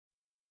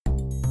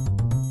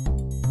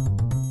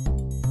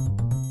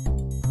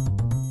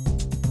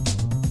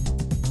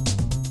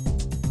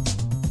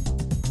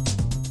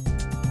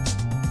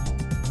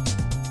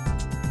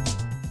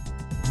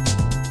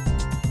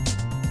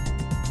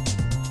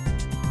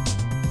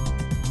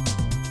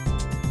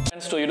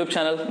to YouTube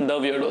channel The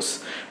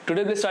Weirdoss.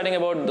 Today we'll be starting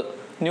about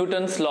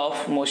Newton's law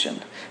of motion.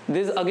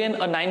 This is again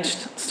a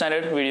 9th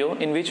standard video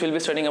in which we'll be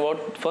studying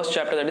about first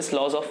chapter, that is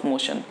laws of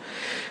motion.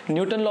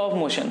 Newton law of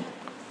motion,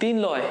 3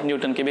 law है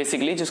Newton के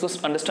basically, जिसको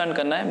understand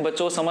करना है.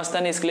 बच्चों को समझता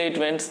नहीं, इसके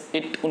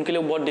लिए उनके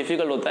लिए बहुत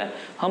डिफिकल्ट होता है.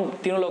 हम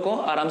तीनों लॉ को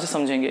आराम से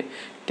समझेंगे,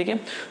 ठीक है.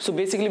 So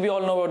basically we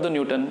all know about the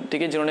Newton,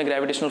 ठीक है, जिन्होंने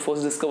ग्रेविटेशनल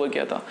फोर्स डिस्कवर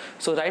किया था.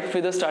 सो right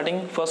with the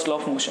starting first law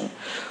of motion.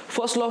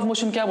 First law of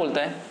motion क्या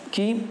बोलता है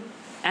कि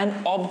an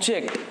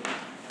object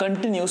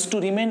continues to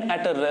remain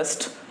at a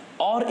rest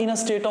or in a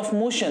state of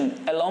motion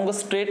along a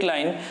straight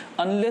line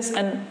unless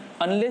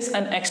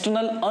an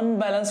external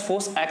unbalanced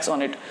force acts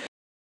on it.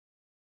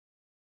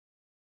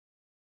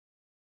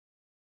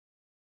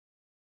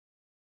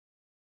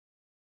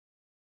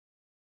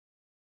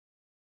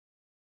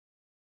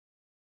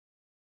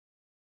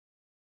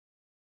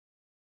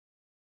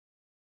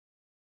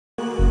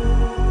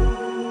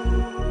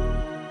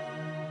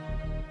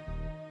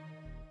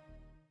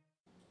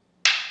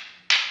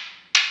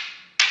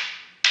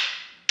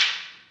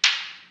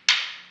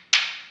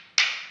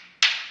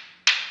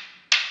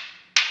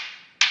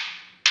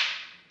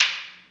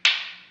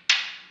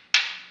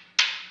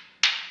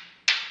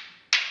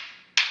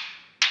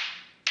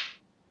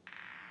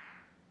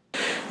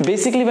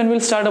 Basically when will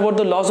start about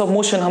the laws of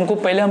motion, हमको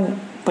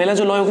पहला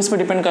जो law है किस पे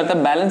depend करता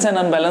है, balance and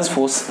unbalance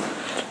force.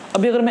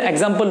 अभी अगर मैं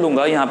एग्जांपल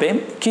लूंगा यहाँ पे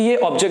कि ये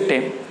ऑब्जेक्ट है,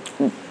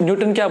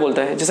 न्यूटन क्या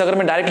बोलता है, जैसे अगर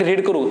मैं डायरेक्टली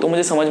रीड करूँ तो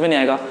मुझे समझ में नहीं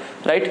आएगा,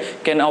 right.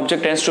 Can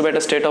object tends to be at a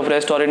state of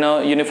rest और इन a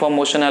uniform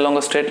motion along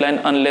a straight line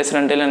unless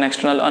and until an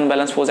external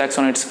unbalance force acts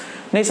on it's.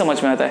 नहीं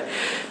समझ में आता है.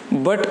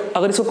 बट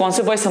अगर इसको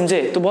कॉन्सेप्ट वाइज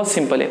समझे तो बहुत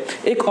सिंपल है.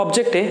 एक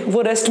ऑब्जेक्ट है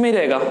वो रेस्ट में ही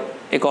रहेगा,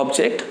 एक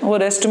ऑब्जेक्ट वो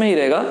रेस्ट में ही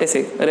रहेगा,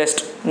 ऐसे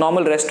रेस्ट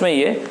नॉर्मल रेस्ट में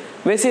ही है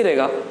वैसे ही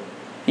रहेगा.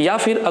 या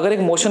फिर अगर एक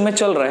मोशन में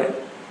चल रहा है,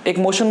 एक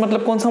मोशन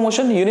मतलब कौन सा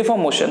मोशन,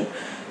 यूनिफॉर्म मोशन,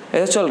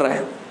 ऐसा चल रहा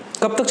है,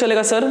 कब तक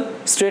चलेगा सर,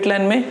 स्ट्रेट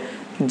लाइन में,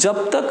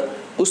 जब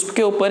तक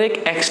उसके ऊपर एक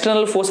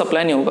एक्सटर्नल फोर्स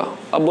अप्लाई नहीं होगा.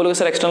 अब बोलोगे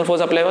सर एक्सटर्नल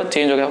फोर्स अप्लाई हुआ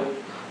चेंज हो गया,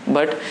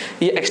 बट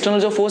ये एक्सटर्नल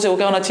जो फोर्स है वो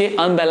क्या होना चाहिए,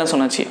 अनबैलेंस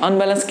होना चाहिए.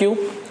 अनबैलेंस क्यों,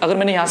 अगर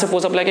मैंने यहाँ से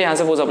फोर्स अप्लाई किया, यहाँ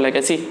से फोर्स अप्लाई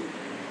किया, सी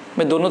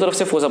मैं दोनों तरफ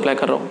से फोर्स अप्लाई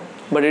कर रहा हूँ,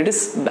 but it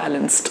is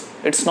balanced,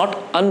 it's not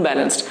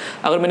unbalanced.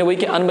 अगर मैंने वही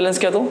किया अनबैलेंस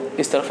किया तो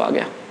इस तरफ आ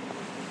गया.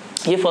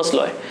 ये फर्स्ट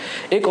लॉ है.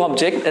 एक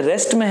ऑब्जेक्ट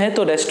रेस्ट में है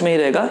तो रेस्ट में ही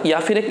रहेगा, या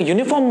फिर एक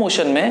यूनिफॉर्म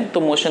मोशन में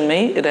तो मोशन में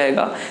ही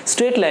रहेगा,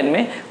 स्ट्रेट लाइन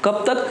में,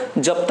 कब तक,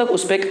 जब तक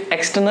उस पर एक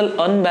एक्सटर्नल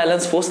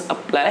अनबैलेंस फोर्स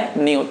अप्लाई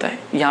नहीं होता है.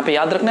 यहाँ पे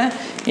याद रखना है,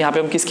 यहाँ पे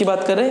हम किसकी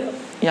बात कर रहे हैं,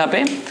 यहाँ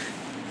पे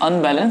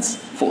अनबैलेंस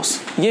फोर्स,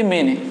 ये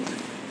मेन है.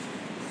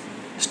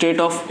 स्टेट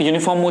ऑफ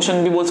यूनिफॉर्म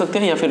मोशन भी बोल सकते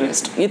हैं या फिर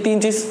रेस्ट, ये 3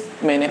 चीज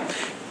मेन है.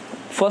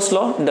 First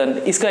law done.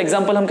 इसका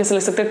एग्जांपल हम कैसे ले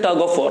सकते हैं,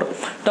 tug of war.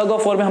 Tug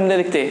of war में हमने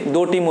देखते हैं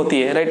 2 टीम होती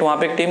है, राइट. वहां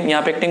पे एक टीम,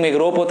 यहाँ पे एक टीम, एक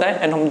रोप होता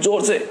है एंड हम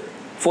जोर से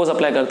फोर्स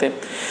अप्लाई करते हैं.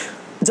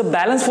 जब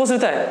बैलेंस फोर्स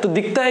रहता है तो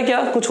दिखता है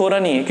क्या, कुछ हो रहा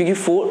नहीं है,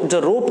 क्योंकि जो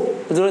रोप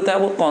जो रहता है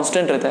वो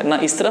कांस्टेंट रहता है, ना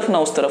इस तरफ ना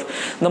उस तरफ.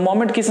 द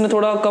मोमेंट किसी ने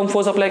थोड़ा कम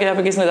फोर्स अप्लाई किया,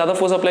 यहाँ पे किसी ने ज्यादा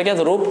फोर्स अप्लाई किया,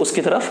 तो रोप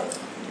उसकी तरफ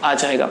आ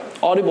जाएगा.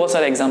 और भी बहुत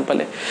सारे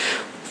एग्जाम्पल है.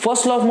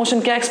 फर्स्ट लॉ ऑफ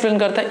मोशन क्या एक्सप्लेन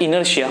करता है,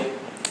 इनर्शिया.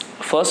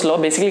 फर्स्ट लॉ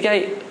बेसिकली क्या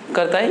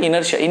करता है,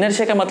 इनर्शिया.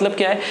 इनर्शिया का मतलब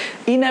क्या है,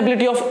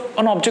 inability of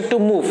an object to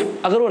move.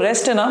 अगर वो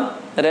रेस्ट है ना,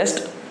 रेस्ट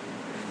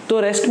तो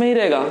रेस्ट में ही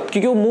रहेगा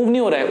क्योंकि वो मूव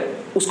नहीं हो रहा है,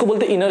 उसको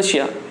बोलते हैं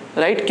इनर्शिया,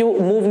 राइट, कि वो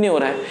मूव नहीं हो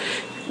रहा है.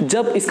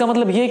 जब इसका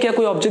मतलब ये क्या,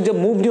 कोई ऑब्जेक्ट जब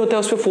मूव नहीं होता है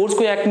उस पर फोर्स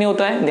कोई एक्ट नहीं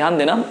होता है. ध्यान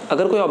देना,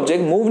 अगर कोई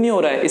ऑब्जेक्ट मूव नहीं हो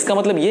रहा है इसका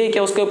मतलब ये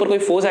क्या, उसके ऊपर कोई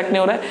फोर्स एक्ट नहीं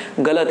हो रहा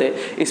है, गलत है.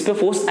 इस पर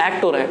फोर्स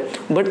एक्ट हो रहा है,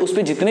 बट उस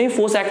पर जितने भी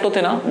फोर्स एक्ट होते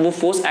हैं ना, वो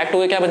फोर्स एक्ट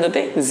होकर क्या बन जाते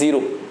हैं,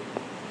 0.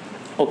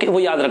 ओके, वो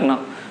याद रखना,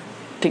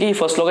 ठीक है. ये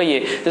फर्स्ट लॉ का ये,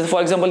 जैसे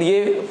फॉर एग्जांपल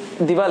ये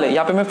दीवार है,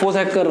 यहाँ पे मैं फोर्स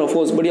एक्ट कर रहा हूँ,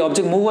 फोर्स, बड़ी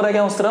ऑब्जेक्ट मूव हो रहा है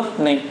क्या उस तरफ,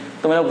 नहीं,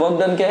 तो मेरा वर्क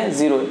डन क्या है,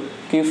 0 है,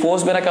 क्योंकि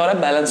फोर्स मेरा क्या हो रहा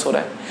है, बैलेंस हो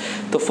रहा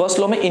है. तो फर्स्ट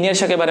लॉ में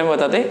इनर्शिया के बारे में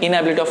बताते हैं,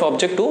 inability of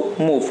object to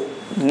move,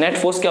 net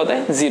force क्या होता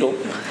है, 0.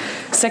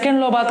 सेकेंड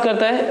लॉ बात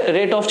करता है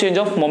rate of change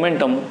of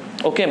momentum.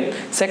 Okay,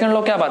 second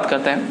law क्या बात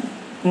करता है,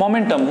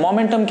 मोमेंटम.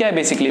 मोमेंटम क्या है,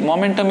 बेसिकली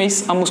मोमेंटम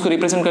इज, हम उसको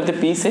रिप्रेजेंट करते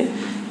हैं P से,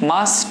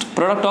 मास,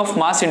 product of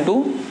mass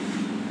into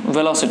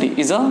velocity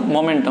is a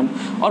momentum.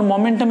 और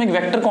मोमेंटम एक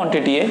वेक्टर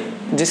क्वांटिटी है,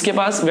 जिसके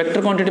पास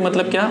वेक्टर क्वांटिटी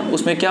मतलब क्या,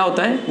 उसमें क्या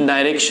होता है,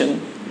 डायरेक्शन.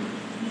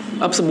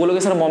 अब सब बोलोगे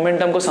सर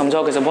मोमेंटम को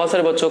समझाओ कैसे, बहुत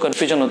सारे बच्चों को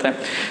कंफ्यूजन होता है.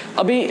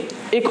 अभी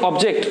एक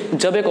ऑब्जेक्ट,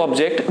 जब एक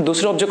ऑब्जेक्ट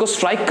दूसरे ऑब्जेक्ट को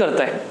स्ट्राइक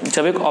करता है,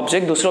 जब एक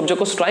ऑब्जेक्ट दूसरे ऑब्जेक्ट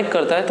को स्ट्राइक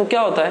करता है तो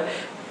क्या होता है,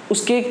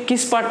 उसके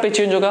किस पार्ट पे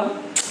चेंज होगा,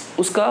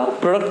 उसका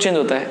प्रोडक्ट चेंज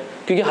होता है,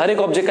 क्योंकि हर एक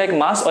ऑब्जेक्ट का एक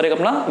मास और एक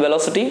अपना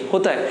वेलोसिटी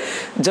होता है.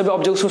 जब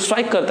ऑब्जेक्ट उसको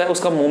स्ट्राइक करता है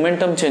उसका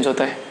मोमेंटम चेंज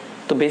होता है.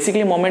 तो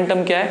बेसिकली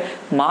मोमेंटम क्या है,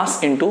 मास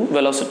इनटू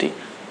वेलोसिटी.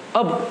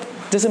 अब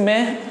जैसे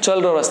मैं चल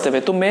रहा हूँ रास्ते पे,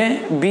 तो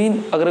मैं भी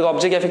अगर एक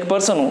ऑब्जेक्ट या फिर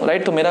पर्सन हूँ,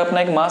 राइट, तो मेरा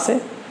अपना एक मास है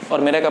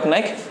और मेरा अपना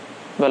एक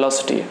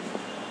वेलोसिटी है.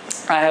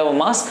 I have a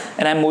mass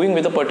and I am moving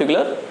with a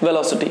particular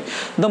velocity.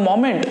 The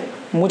moment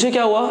मुझे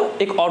क्या हुआ,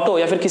 एक ऑटो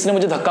या फिर किसी ने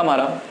मुझे धक्का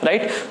मारा,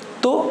 राइट,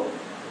 तो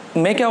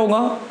मैं क्या होगा,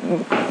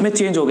 मैं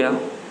चेंज हो गया,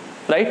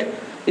 राइट.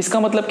 इसका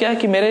मतलब क्या है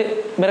कि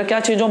मेरा क्या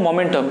चेंज हो,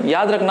 मोमेंटम।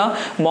 याद रखना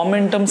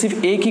मोमेंटम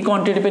सिर्फ एक ही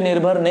क्वांटिटी पे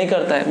निर्भर नहीं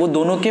करता है, वो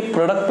दोनों के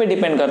प्रोडक्ट पे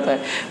डिपेंड करता है।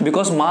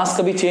 बिकॉज मास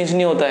कभी चेंज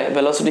नहीं होता है,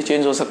 वेलोसिटी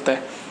चेंज हो सकता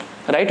है,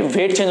 राइट।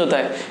 वेट चेंज होता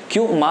है,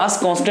 क्यों? मास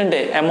कांस्टेंट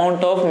है,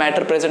 amount of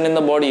matter present in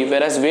the body,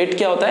 whereas wait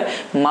क्या होता है,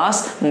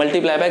 मास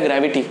मल्टीप्लाई बाय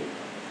ग्रेविटी,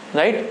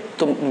 राइट।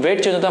 तो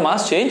वेट चेंज होता है,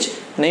 मास चेंज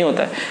नहीं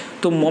होता है।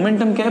 तो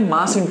मोमेंटम क्या है,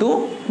 मास इनटू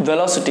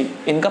वेलोसिटी,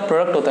 इनका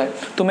प्रोडक्ट होता है।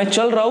 तो मैं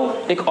चल रहा हूँ,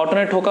 एक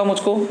ऑल्टरनेट होगा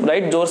मुझको,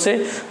 राइट, जोर से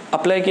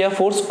अप्लाई किया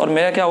फोर्स और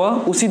मेरा क्या हुआ,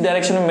 उसी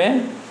डायरेक्शन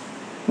में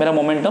मेरा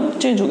मोमेंटम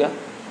चेंज हो गया।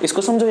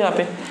 इसको समझो यहाँ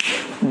पे,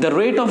 the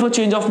rate of a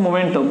change of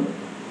momentum,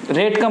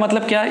 rate का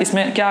मतलब क्या,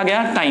 इसमें क्या आ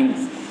गया, time.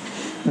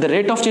 The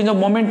rate of change of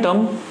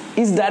momentum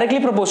is directly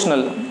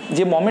proportional.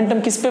 ये मोमेंटम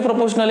किस पे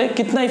प्रोपोर्शनल है,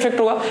 कितना इफेक्ट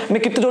होगा,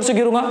 मैं कितने जोर से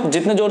गिरूंगा,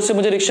 जितने जोर से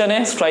मुझे रिक्शा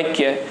ने स्ट्राइक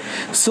किया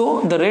है।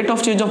 So the rate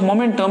of change of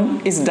momentum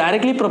is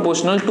directly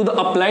proportional to the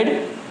applied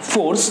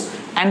force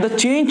and the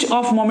change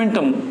of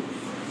momentum.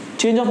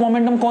 Change of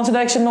momentum कौन से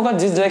डायरेक्शन में होगा,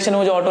 जिस डायरेक्शन में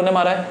मुझे ऑटो ने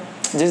मारा है,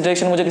 जिस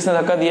डायरेक्शन में मुझे किसने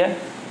धक्का दिया है,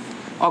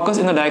 occurs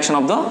in the direction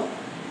of the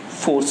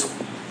force.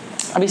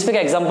 अब इस पे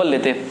क्या एग्जांपल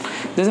लेते हैं,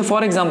 जैसे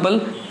फॉर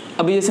एग्जांपल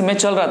अभी जैसे मैं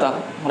चल रहा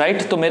था,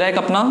 राइट, तो मेरा एक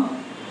अपना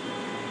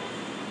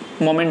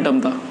मोमेंटम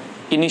था,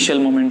 इनिशियल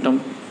मोमेंटम,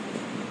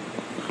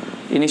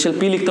 इनिशियल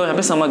पी लिखता हूँ यहाँ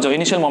पे, समझ जाओ,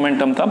 इनिशियल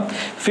मोमेंटम था।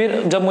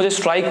 फिर जब मुझे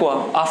स्ट्राइक हुआ,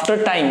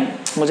 आफ्टर टाइम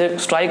मुझे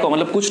स्ट्राइक हुआ,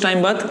 मतलब कुछ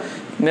टाइम बाद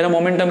मेरा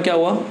मोमेंटम क्या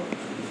हुआ,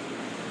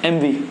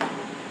 mv,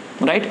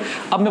 राइट।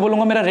 अब मैं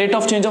बोलूँगा मेरा rate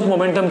of change of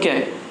momentum क्या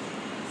है,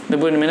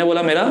 मैंने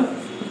बोला मेरा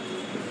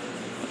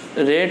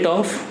rate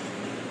of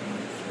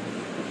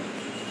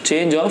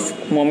change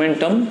of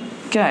momentum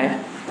क्या है,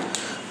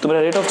 तो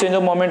मेरा rate of change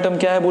of momentum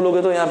क्या है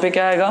बोलोगे तो यहाँ पे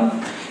क्या आएगा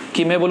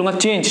कि मैं बोलूँगा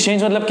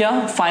चेंज मतलब क्या,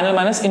 फाइनल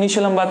माइनस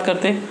इनिशियल हम बात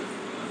करते।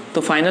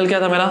 तो फाइनल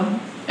क्या था मेरा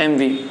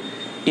mv,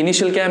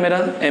 इनिशियल क्या है मेरा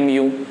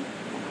mu,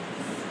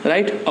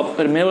 राइट। अब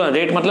मैं बोला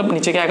रेट मतलब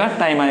नीचे क्या आएगा,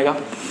 टाइम आएगा।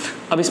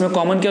 अब इसमें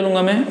कॉमन क्या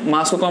लूँगा मैं,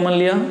 मास को कॉमन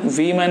लिया,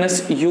 v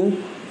minus you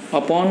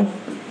upon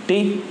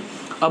T.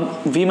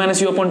 अब v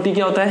minus you upon T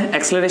क्या होता है,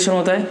 एक्सेलरेशन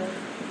होता है,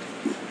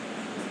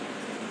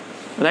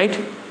 राइट।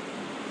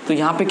 तो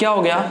यहाँ पे क्या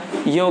हो गया,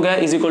 ये हो गया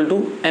इज इक्वल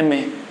टू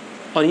ma,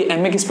 और ये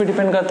ma किस पे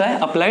डिपेंड करता है,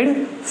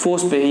 अप्लाइड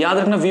फोर्स पे। याद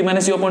रखना v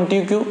minus you upon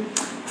T Q,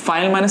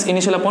 final minus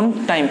initial upon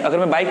time. अगर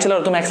मैं बाइक चला रहा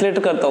हूँ तो मैं एक्सेलरेट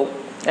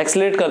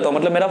करता हूँ,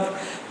 मतलब मेरा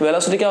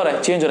वेलोसिटी क्या हो रहा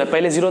है, चेंज हो रहा है।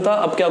 पहले जीरो था,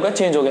 अब क्या होगा,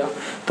 चेंज हो गया।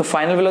 तो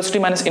final velocity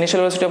minus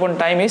initial velocity upon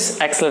time is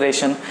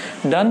acceleration,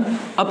 done.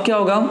 अब क्या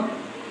होगा,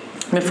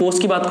 मैं फोर्स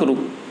की बात करूँ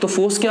तो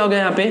फोर्स क्या हो गया,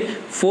 यहाँ पे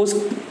फोर्स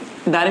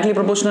डायरेक्टली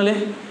प्रोपोर्शनल है,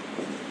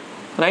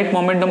 राइट,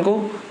 मोमेंटम को।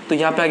 तो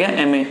यहाँ पे आ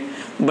गया ma,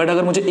 बट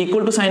अगर मुझे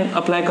इक्वल टू साइन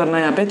अप्लाई करना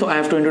है यहाँ पे, तो I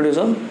have to introduce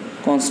a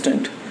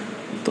constant,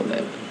 तो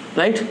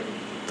राइट।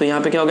 तो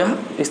यहाँ पे क्या हो गया,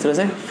 इस तरह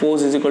से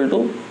force is equal to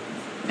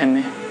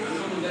ma,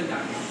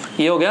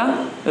 ये हो गया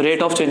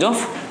rate of change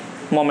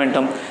of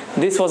momentum.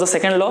 This was the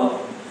second law,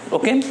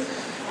 okay.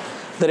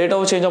 The rate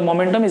of change of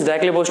momentum is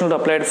directly proportional to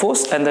applied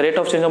force and the rate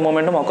of change of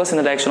momentum occurs in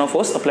the direction of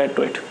force applied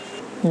to it.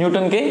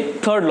 Newton के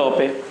third law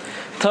पे,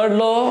 third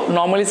law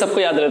normally सबको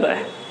याद रहता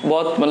है,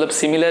 बहुत मतलब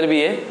similar भी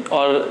है,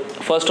 और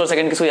फर्स्ट और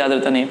सेकंड किसको याद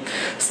रहता नहीं।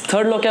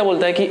 थर्ड लॉ क्या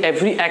बोलता है कि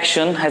every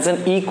action has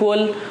an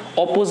equal,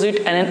 opposite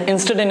and N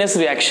instantaneous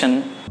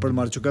reaction. पर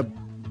मार चुका,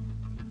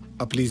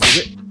 अब प्लीज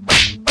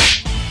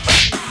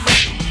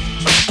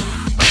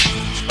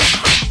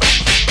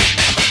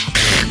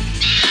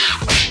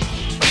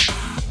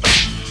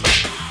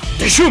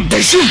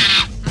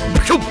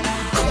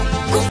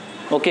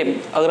ओके,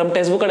 अगर हम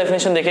टेक्स्ट बुक का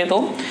डेफिनेशन देखें तो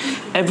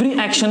every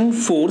action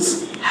force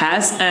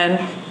has an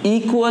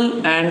equal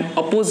and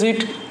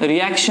opposite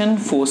reaction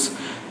force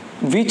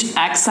which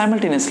act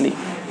simultaneously.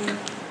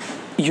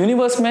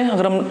 Universe में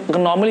अगर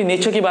नॉर्मली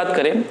नेचर की बात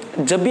करें,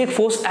 जब भी एक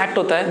फोर्स एक्ट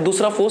होता है,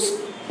 दूसरा फोर्स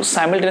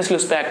साइमल्टेनियसली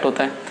उस पर एक्ट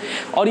होता है,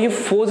 और ये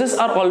forces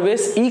are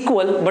always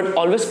equal but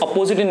always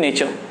opposite in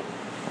nature.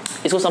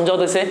 इसको समझाओ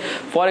तो जैसे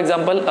फॉर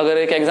एग्जांपल, अगर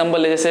एक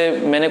एग्जांपल ले, जैसे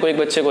मैंने कोई एक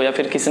बच्चे को या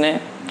फिर किसी ने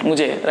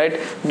मुझे, राइट,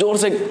 जोर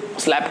से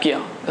स्लैप किया,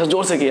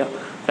 जोर से किया,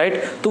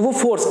 राइट, तो वो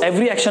फोर्स,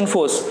 एवरी एक्शन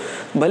फोर्स,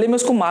 भले मैं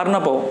उसको मार ना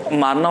पाऊँ,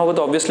 मारना होगा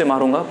तो ऑब्वियसली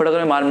मारूंगा, बट अगर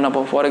मैं मार ना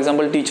पाऊँ, फॉर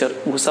एग्जांपल टीचर,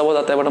 गुस्सा बहुत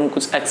आता है बट हम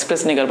कुछ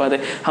एक्सप्रेस नहीं कर पाते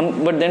हम,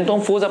 बट देन तो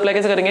हम फोर्स अप्लाई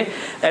कैसे करेंगे,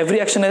 every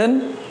action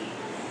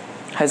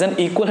has an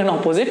equal and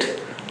opposite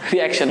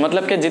reaction.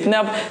 मतलब कि जितने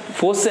आप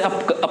फोर्स से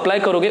अप्लाई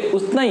करोगे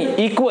उतना ही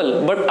इक्वल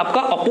बट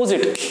आपका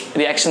अपोजिट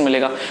रिएक्शन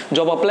मिलेगा।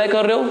 जो आप अप्लाई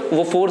कर रहे हो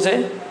वो फोर्स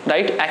है,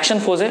 राइट, एक्शन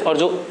फोर्स है, और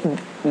जो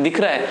दिख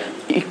रहा है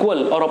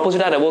इक्वल और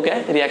अपोजिट आ रहा है वो क्या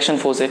है, रिएक्शन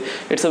फोर्स है।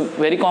 It's a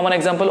very common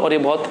example और ये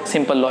बहुत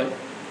सिंपल लॉ है।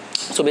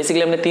 सो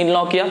बेसिकली हमने तीन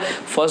लॉ किया।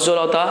 फर्स्ट जो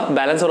लॉ था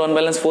बैलेंस और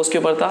अनबैलेंस फोर्स के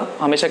ऊपर था,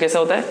 हमेशा कैसा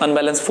होता है,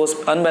 अनबैलेंस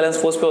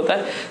फोर्स पे होता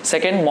है।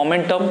 Second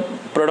momentum,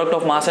 product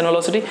of mass and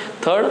velocity.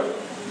 Third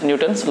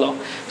Newton's law.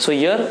 So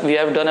here we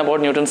have done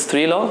about Newton's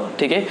 3 law.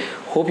 ठीक है,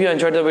 hope you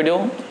enjoyed the video.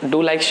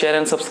 Do like, share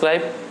and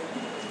subscribe.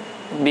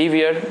 Be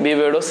weird, be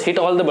weirdos.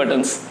 Hit all the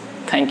buttons.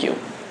 Thank you.